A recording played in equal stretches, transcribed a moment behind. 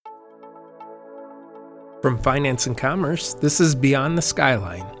From Finance and Commerce, this is Beyond the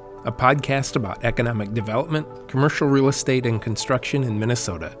Skyline, a podcast about economic development, commercial real estate, and construction in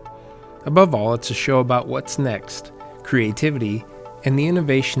Minnesota. Above all, it's a show about what's next, creativity, and the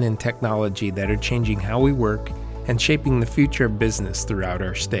innovation and technology that are changing how we work and shaping the future of business throughout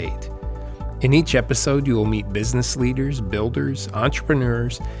our state. In each episode, you will meet business leaders, builders,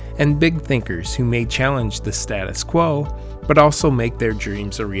 entrepreneurs, and big thinkers who may challenge the status quo, but also make their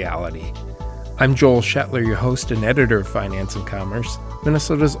dreams a reality. I'm Joel Shetler, your host and editor of Finance and Commerce,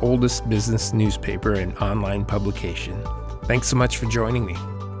 Minnesota's oldest business newspaper and online publication. Thanks so much for joining me.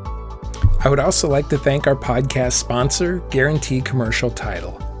 I would also like to thank our podcast sponsor, Guarantee Commercial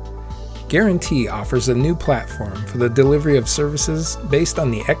Title. Guarantee offers a new platform for the delivery of services based on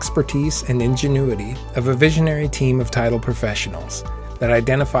the expertise and ingenuity of a visionary team of title professionals that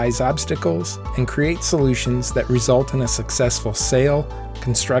identifies obstacles and creates solutions that result in a successful sale,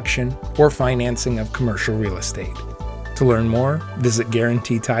 construction, or financing of commercial real estate. To learn more, visit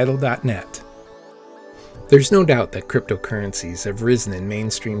guaranteetitle.net. There's no doubt that cryptocurrencies have risen in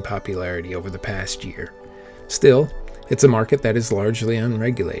mainstream popularity over the past year. Still, it's a market that is largely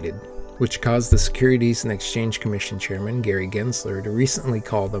unregulated, which caused the Securities and Exchange Commission Chairman Gary Gensler to recently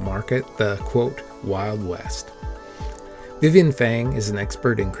call the market the, quote, Wild West. Vivian Fang is an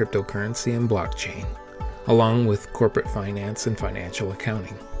expert in cryptocurrency and blockchain, along with corporate finance and financial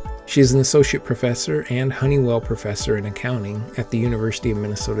accounting. She is an associate professor and Honeywell professor in accounting at the University of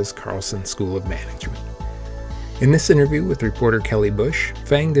Minnesota's Carlson School of Management. In this interview with reporter Kelly Bush,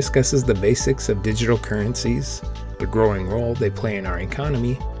 Fang discusses the basics of digital currencies, the growing role they play in our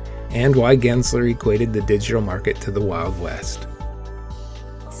economy, and why Gensler equated the digital market to the Wild West.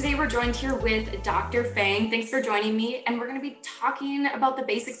 Today we're joined here with Dr. Fang. Thanks for joining me. And we're going to be talking about the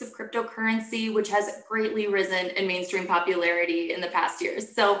basics of cryptocurrency, which has greatly risen in mainstream popularity in the past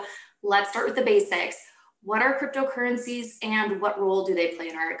years. So let's start with the basics. What are cryptocurrencies and what role do they play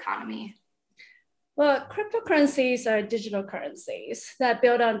in our economy? Well, cryptocurrencies are digital currencies that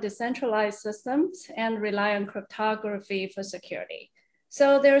build on decentralized systems and rely on cryptography for security.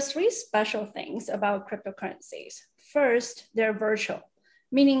 So there are three special things about cryptocurrencies. First, they're virtual,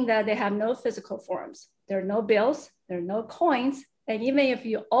 meaning that they have no physical forms. There are no bills, there are no coins, and even if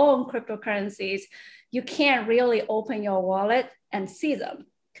you own cryptocurrencies, you can't really open your wallet and see them.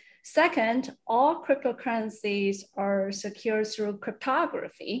 Second, all cryptocurrencies are secured through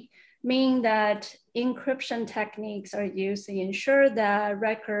cryptography, meaning that encryption techniques are used to ensure that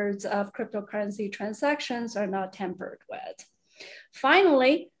records of cryptocurrency transactions are not tampered with.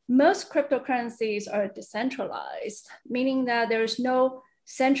 Finally, most cryptocurrencies are decentralized, meaning that there's no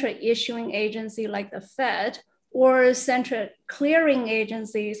central issuing agency like the Fed or central clearing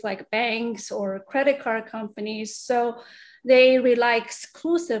agencies like banks or credit card companies. So they rely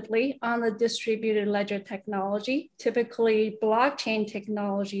exclusively on the distributed ledger technology, typically blockchain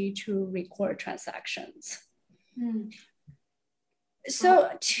technology, to record transactions. So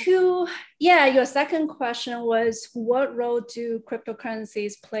your second question was, what role do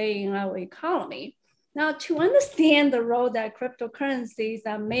cryptocurrencies play in our economy? Now, to understand the role that cryptocurrencies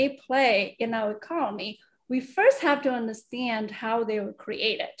may play in our economy, we first have to understand how they were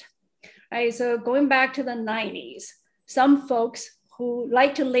created. Right? So going back to the 90s, some folks who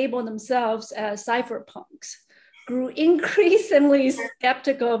like to label themselves as cypherpunks grew increasingly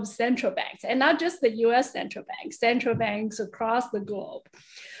skeptical of central banks, and not just the US central banks across the globe.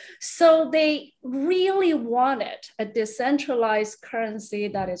 So they really wanted a decentralized currency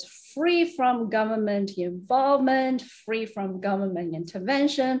that is free from government involvement, free from government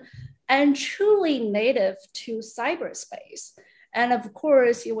intervention, and truly native to cyberspace. And of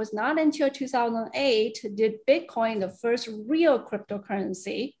course, it was not until 2008 did Bitcoin, the first real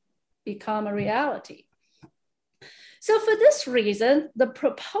cryptocurrency, become a reality. So for this reason, the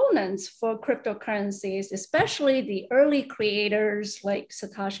proponents for cryptocurrencies, especially the early creators like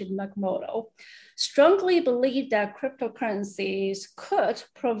Satoshi Nakamoto, strongly believed that cryptocurrencies could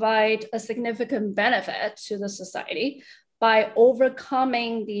provide a significant benefit to the society by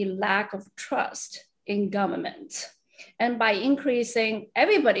overcoming the lack of trust in government and by increasing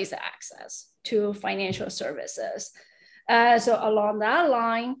everybody's access to financial services. So along that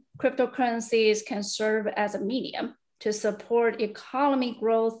line, cryptocurrencies can serve as a medium to support economic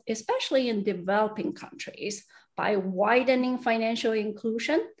growth, especially in developing countries, by widening financial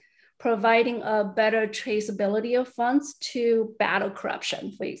inclusion, providing a better traceability of funds to battle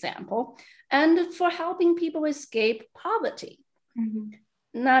corruption, for example, and for helping people escape poverty.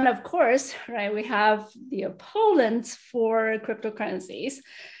 Then, of course, right, we have the opponents for cryptocurrencies.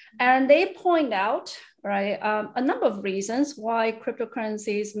 And they point out, right, a number of reasons why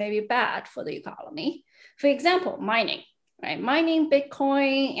cryptocurrencies may be bad for the economy. For example, mining. Right? Mining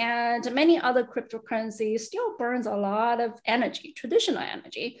Bitcoin and many other cryptocurrencies still burns a lot of energy, traditional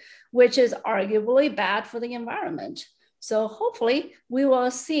energy, which is arguably bad for the environment. So hopefully we will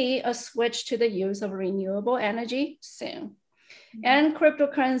see a switch to the use of renewable energy soon. And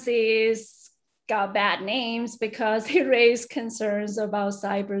cryptocurrencies got bad names because they raise concerns about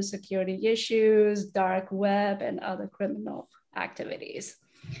cybersecurity issues, dark web, and other criminal activities.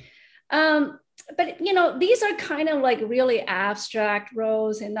 But these are kind of like really abstract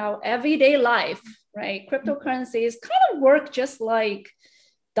roles in our everyday life, right? Cryptocurrencies kind of work just like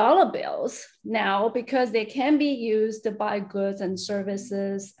dollar bills now because they can be used to buy goods and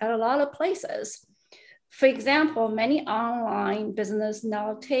services at a lot of places. For example, many online businesses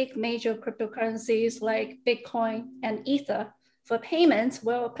now take major cryptocurrencies like Bitcoin and Ether for payments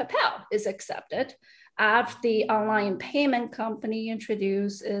where PayPal is accepted. After the online payment company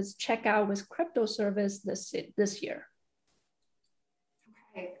introduced its checkout with crypto service this year.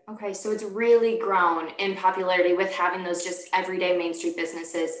 Okay, so it's really grown in popularity with having those just everyday Main Street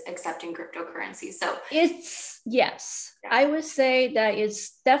businesses accepting cryptocurrency. So yes, I would say that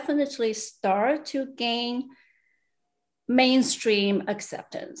it's definitely start to gain mainstream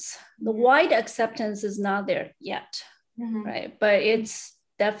acceptance. The wide acceptance is not there yet, right? But it's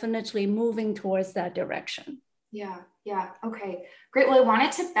definitely moving towards that direction. Yeah. Okay, great. Well, I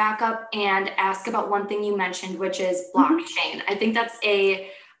wanted to back up and ask about one thing you mentioned, which is blockchain. I think that's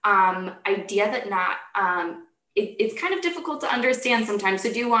a idea that it's kind of difficult to understand sometimes.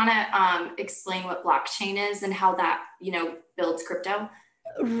 So do you want to explain what blockchain is and how that, builds crypto?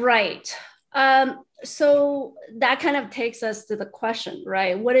 Right. So that kind of takes us to the question,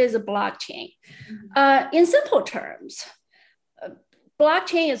 right? What is a blockchain? In simple terms,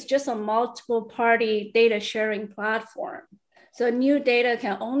 blockchain is just a multiple party data sharing platform. So new data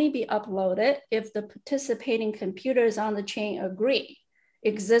can only be uploaded if the participating computers on the chain agree.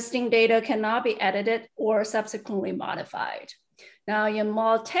 Existing data cannot be edited or subsequently modified. Now, in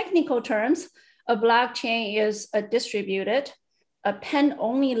more technical terms, a blockchain is a distributed,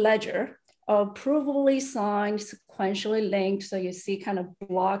 append-only ledger of provably signed, sequentially linked. So you see kind of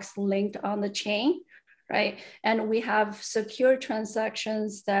blocks linked on the chain. Right? And we have secure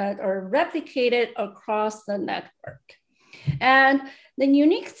transactions that are replicated across the network. And the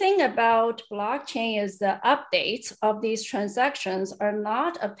unique thing about blockchain is the updates of these transactions are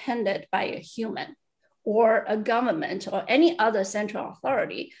not appended by a human or a government or any other central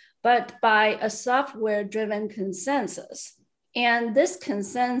authority, but by a software-driven consensus. And this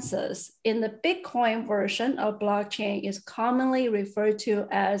consensus in the Bitcoin version of blockchain is commonly referred to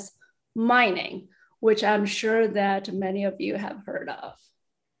as mining, which I'm sure that many of you have heard of.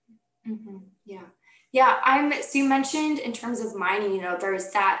 So you mentioned in terms of mining, there's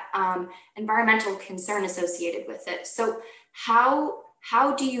that environmental concern associated with it. So how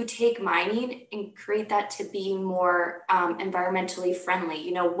do you take mining and create that to be more environmentally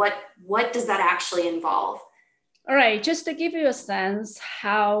friendly? What does that actually involve? All right, just to give you a sense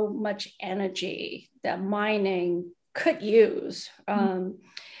how much energy that mining could use.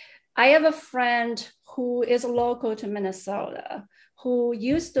 I have a friend who is local to Minnesota who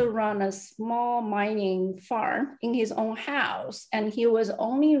used to run a small mining farm in his own house, and he was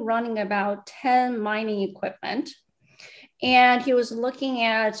only running about 10 mining equipment. And he was looking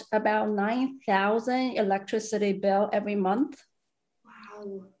at about 9,000 electricity bill every month.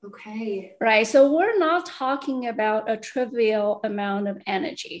 Wow, okay. Right, so we're not talking about a trivial amount of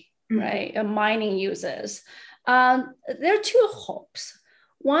energy, right, mining uses. There are two hopes.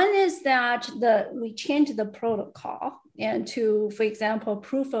 One is that we change the protocol and to, for example,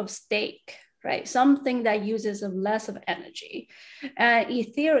 proof of stake, right? Something that uses less of energy. And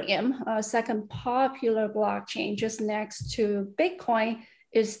Ethereum, a second popular blockchain just next to Bitcoin,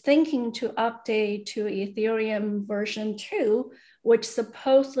 is thinking to update to Ethereum version 2, which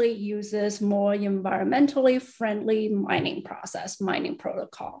supposedly uses more environmentally friendly mining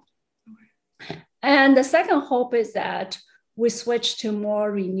protocol. And the second hope is that we switch to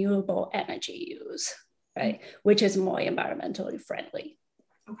more renewable energy use, right? Which is more environmentally friendly.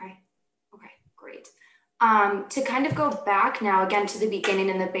 Okay, great. To kind of go back now again to the beginning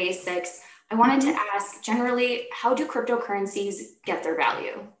and the basics, I wanted to ask generally, how do cryptocurrencies get their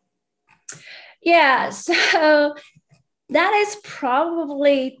value? Yeah, so that is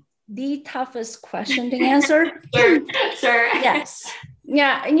probably the toughest question to answer. Sure.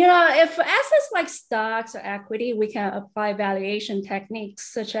 Yeah, and if assets like stocks or equity, we can apply valuation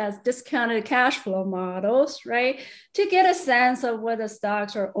techniques such as discounted cash flow models, right, to get a sense of whether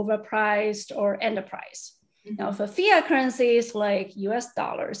stocks are overpriced or underpriced. Now, for fiat currencies like US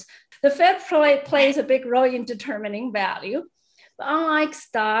dollars, the Fed plays a big role in determining value. But unlike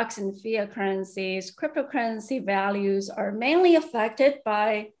stocks and fiat currencies, cryptocurrency values are mainly affected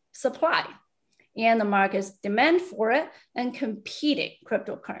by supply and the market's demand for it and competing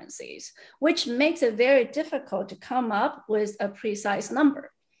cryptocurrencies, which makes it very difficult to come up with a precise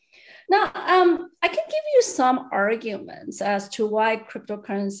number. Now, I can give you some arguments as to why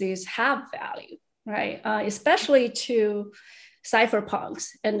cryptocurrencies have value, right? Especially to cypherpunks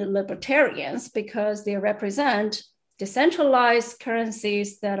and the libertarians, because they represent decentralized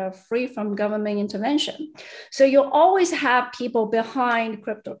currencies that are free from government intervention. So you always have people behind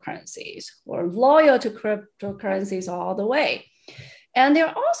cryptocurrencies or loyal to cryptocurrencies all the way. And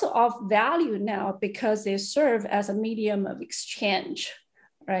they're also of value now because they serve as a medium of exchange,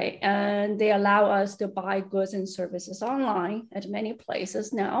 right? And they allow us to buy goods and services online at many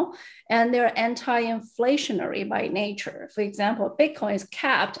places now. And they're anti-inflationary by nature. For example, Bitcoin is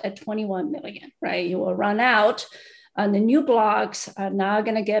capped at 21 million, right? You will run out. And the new blocks are now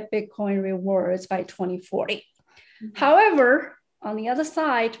going to get Bitcoin rewards by 2040. However, on the other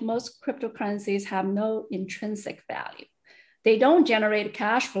side, most cryptocurrencies have no intrinsic value. They don't generate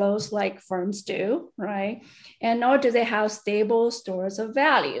cash flows like firms do, right? And nor do they have stable stores of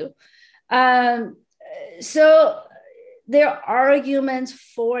value. So there are arguments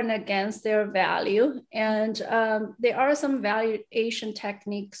for and against their value. And there are some valuation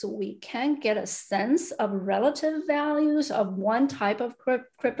techniques we can get a sense of relative values of one type of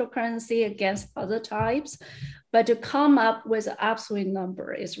cryptocurrency against other types. But to come up with an absolute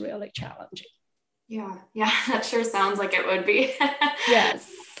number is really challenging. Yeah, that sure sounds like it would be. Yes.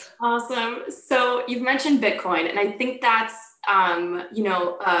 Awesome. So you've mentioned Bitcoin, and I think that's,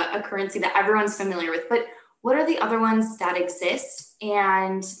 a currency that everyone's familiar with, but what are the other ones that exist?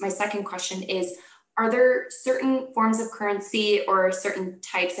 And my second question is, are there certain forms of currency or certain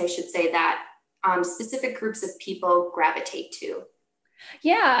types, I should say, that specific groups of people gravitate to?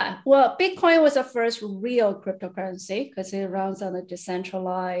 Yeah, well, Bitcoin was the first real cryptocurrency because it runs on a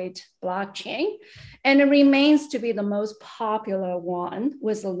decentralized blockchain, and it remains to be the most popular one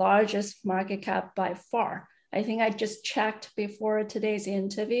with the largest market cap by far. I think I just checked before today's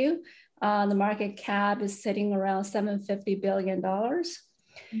interview. The market cap is sitting around $750 billion.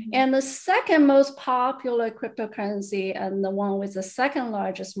 And the second most popular cryptocurrency and the one with the second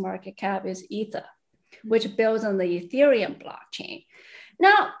largest market cap is Ether, which builds on the Ethereum blockchain.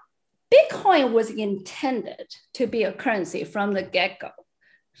 Now, Bitcoin was intended to be a currency from the get-go.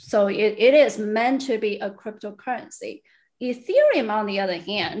 So it is meant to be a cryptocurrency. Ethereum, on the other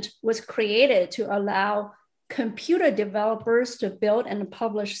hand, was created to allow computer developers to build and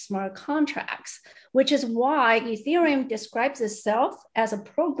publish smart contracts, which is why Ethereum describes itself as a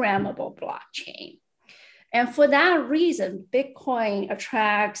programmable blockchain. And for that reason, Bitcoin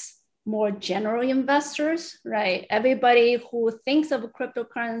attracts more general investors, right? Everybody who thinks of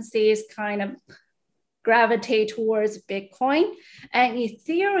cryptocurrencies kind of gravitate towards Bitcoin. And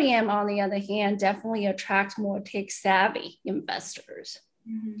Ethereum, on the other hand, definitely attracts more tech-savvy investors.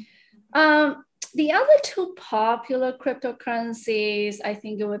 The other two popular cryptocurrencies, I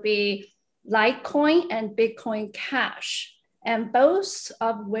think it would be Litecoin and Bitcoin Cash, and both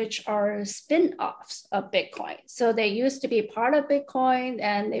of which are spin-offs of Bitcoin. So they used to be part of Bitcoin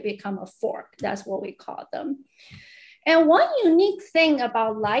and they become a fork. That's what we call them. And one unique thing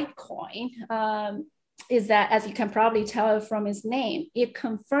about Litecoin is that, as you can probably tell from its name, it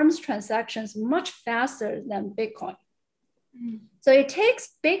confirms transactions much faster than Bitcoin. So it takes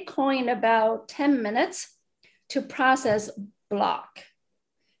Bitcoin about 10 minutes to process block,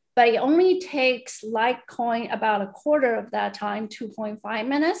 but it only takes Litecoin about a quarter of that time, 2.5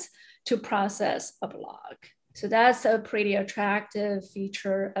 minutes, to process a block. So that's a pretty attractive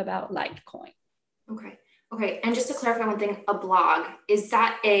feature about Litecoin. Okay. And just to clarify one thing, a blog, is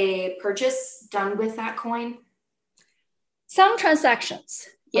that a purchase done with that coin? Some transactions,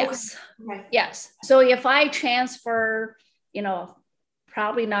 yes. Okay. Yes. So if I transfer,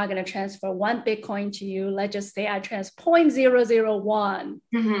 probably not going to transfer one Bitcoin to you. Let's just say I transfer 0.001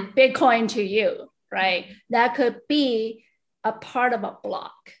 Bitcoin to you, right? That could be a part of a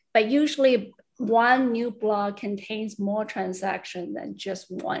block, but usually one new block contains more transaction than just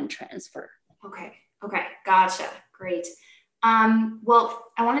one transfer. Okay. Gotcha. Great. Well,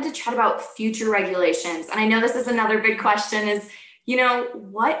 I wanted to chat about future regulations. And I know this is another big question is,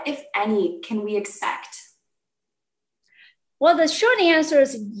 what, if any, can we expect? Well, the short answer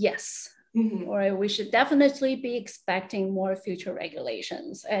is yes. Or we should definitely be expecting more future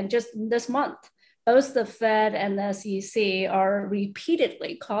regulations. And just this month, both the Fed and the SEC are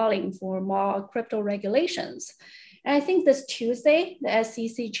repeatedly calling for more crypto regulations. And I think this Tuesday, the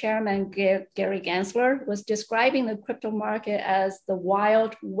SEC chairman, Gary Gensler, was describing the crypto market as the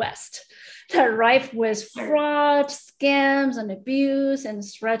Wild West, that rife with fraud, scams, and abuse, and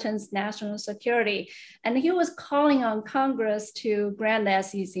threatens national security. And he was calling on Congress to grant the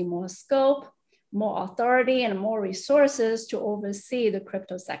SEC more scope, more authority, and more resources to oversee the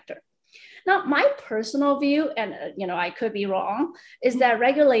crypto sector. Now, my personal view, and I could be wrong, is that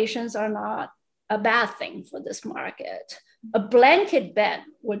regulations are not a bad thing for this market. A blanket ban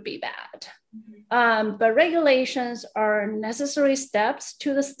would be bad. But regulations are necessary steps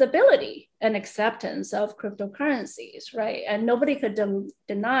to the stability and acceptance of cryptocurrencies, right? And nobody could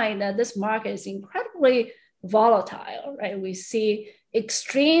deny that this market is incredibly volatile, right? We see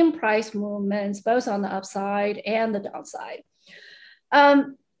extreme price movements, both on the upside and the downside.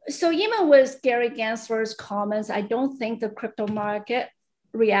 So even with Gary Gensler's comments, I don't think the crypto market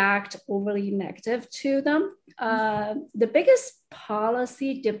react overly negative to them. The biggest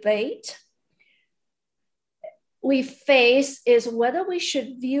policy debate we face is whether we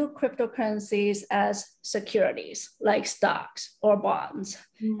should view cryptocurrencies as securities like stocks or bonds.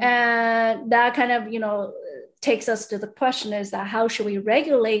 And that kind of, takes us to the question is that how should we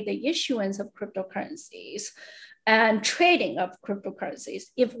regulate the issuance of cryptocurrencies and trading of cryptocurrencies?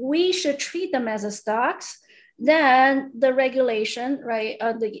 If we should treat them as a stocks, then the regulation, right,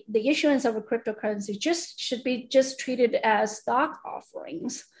 the issuance of a cryptocurrency should be treated as stock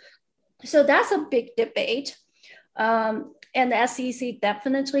offerings. So that's a big debate. And the SEC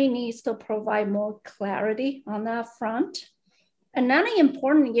definitely needs to provide more clarity on that front. Another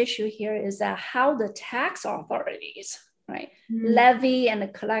important issue here is that how the tax authorities, right, levy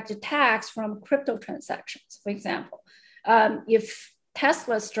and collect tax from crypto transactions. For example, if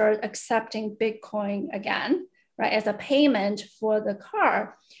Tesla starts accepting Bitcoin again, right, as a payment for the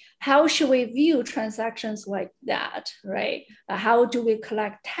car, how should we view transactions like that, right? How do we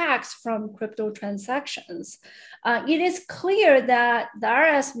collect tax from crypto transactions? It is clear that the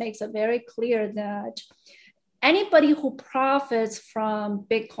IRS makes it very clear that anybody who profits from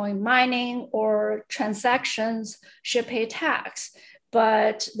Bitcoin mining or transactions should pay tax.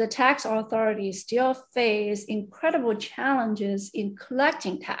 But the tax authorities still face incredible challenges in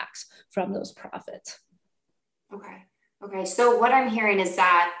collecting tax from those profits. Okay. So what I'm hearing is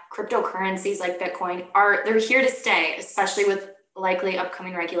that cryptocurrencies like Bitcoin they're here to stay, especially with likely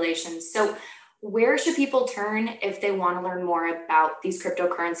upcoming regulations. So where should people turn if they want to learn more about these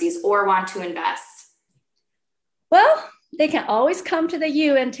cryptocurrencies or want to invest? Well, they can always come to the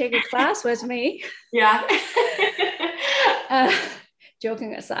U and take a class with me. Yeah.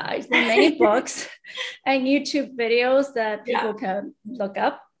 Joking aside, there are many books and YouTube videos that people can look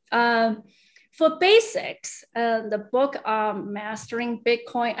up. For basics, the book Mastering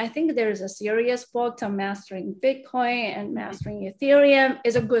Bitcoin, I think there's a serious book on Mastering Bitcoin and Mastering Ethereum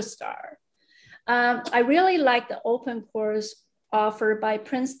is a good start. I really like the open course offered by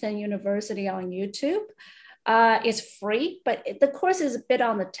Princeton University on YouTube. It's free, but the course is a bit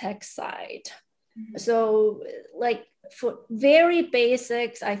on the tech side. So like for very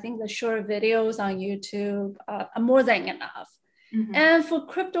basics, I think the short videos on YouTube are more than enough. And for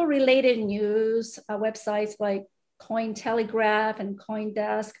crypto related news, websites like Cointelegraph and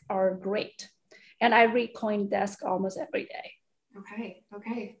CoinDesk are great. And I read CoinDesk almost every day.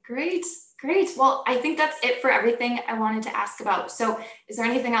 Okay, great. Well, I think that's it for everything I wanted to ask about. So is there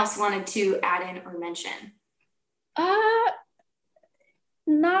anything else you wanted to add in or mention?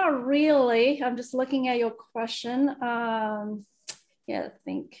 Not really. I'm just looking at your question. I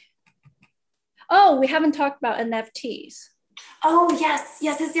think. Oh, we haven't talked about NFTs. Oh, yes.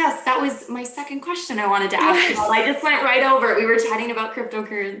 That was my second question I wanted to ask. Well, I just went right over it. We were chatting about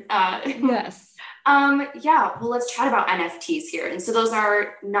cryptocurrency. Yes. Well, let's chat about NFTs here. And so those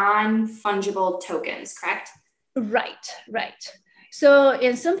are non-fungible tokens, correct? Right. So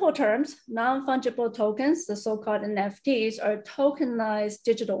in simple terms, non-fungible tokens, the so-called NFTs, are tokenized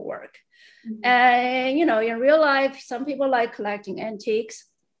digital work. And, in real life, some people like collecting antiques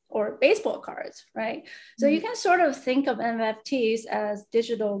or baseball cards, right? So you can sort of think of NFTs as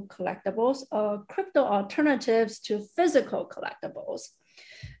digital collectibles or crypto alternatives to physical collectibles.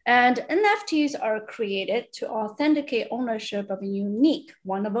 And NFTs are created to authenticate ownership of a unique,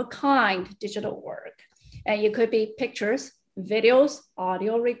 one-of-a-kind digital work. And it could be pictures, videos,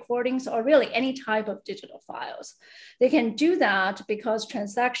 audio recordings, or really any type of digital files. They can do that because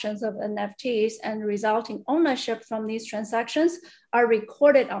transactions of NFTs and resulting ownership from these transactions are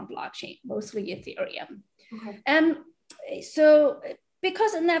recorded on blockchain, mostly Ethereum. Okay. And so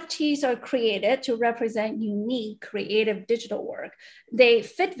because NFTs are created to represent unique creative digital work, they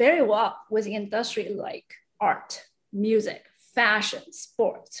fit very well with industry like art, music, fashion,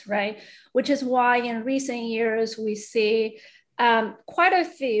 sports, right? Which is why in recent years, we see quite a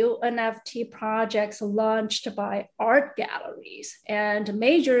few NFT projects launched by art galleries and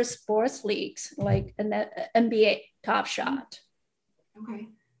major sports leagues like NBA Top Shot.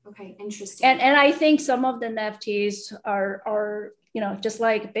 Okay, interesting. And I think some of the NFTs are just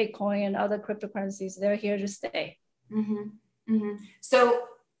like Bitcoin and other cryptocurrencies, they're here to stay. So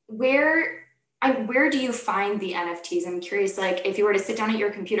where do you find the NFTs? I'm curious, like if you were to sit down at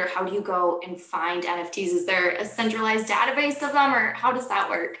your computer, how do you go and find NFTs? Is there a centralized database of them, or how does that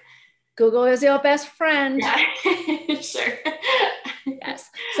work? Google is your best friend. Yeah, sure. Yes.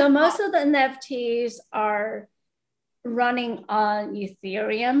 So most of the NFTs are running on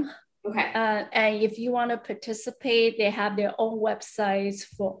Ethereum. Okay. And if you want to participate, they have their own websites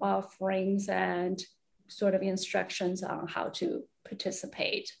for offerings and sort of instructions on how to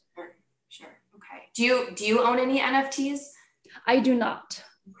participate. Sure. Okay. Do you own any NFTs? I do not.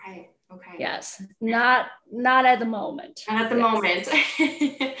 Okay. Yes. Not at the moment. Not at the moment.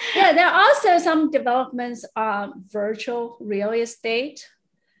 Yeah, there are also some developments on virtual real estate.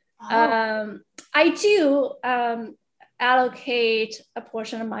 Oh. I do allocate a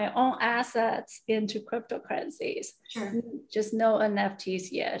portion of my own assets into cryptocurrencies. Sure. Just no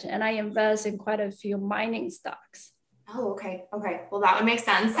NFTs yet. And I invest in quite a few mining stocks. Oh, okay. Well, that would make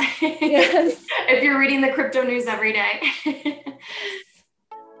sense. Yes. If you're reading the crypto news every day.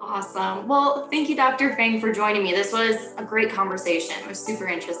 Awesome. Well, thank you, Dr. Fang, for joining me. This was a great conversation. It was super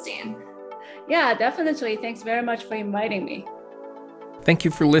interesting. Yeah, definitely. Thanks very much for inviting me. Thank you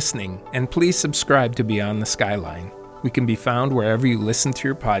for listening, and please subscribe to Beyond the Skyline. We can be found wherever you listen to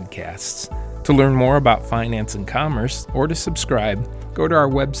your podcasts. To learn more about finance and commerce or to subscribe, go to our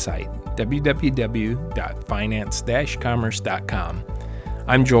website, www.finance-commerce.com.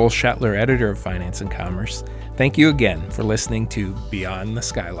 I'm Joel Shetler, editor of Finance and Commerce. Thank you again for listening to Beyond the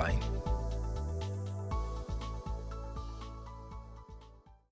Skyline.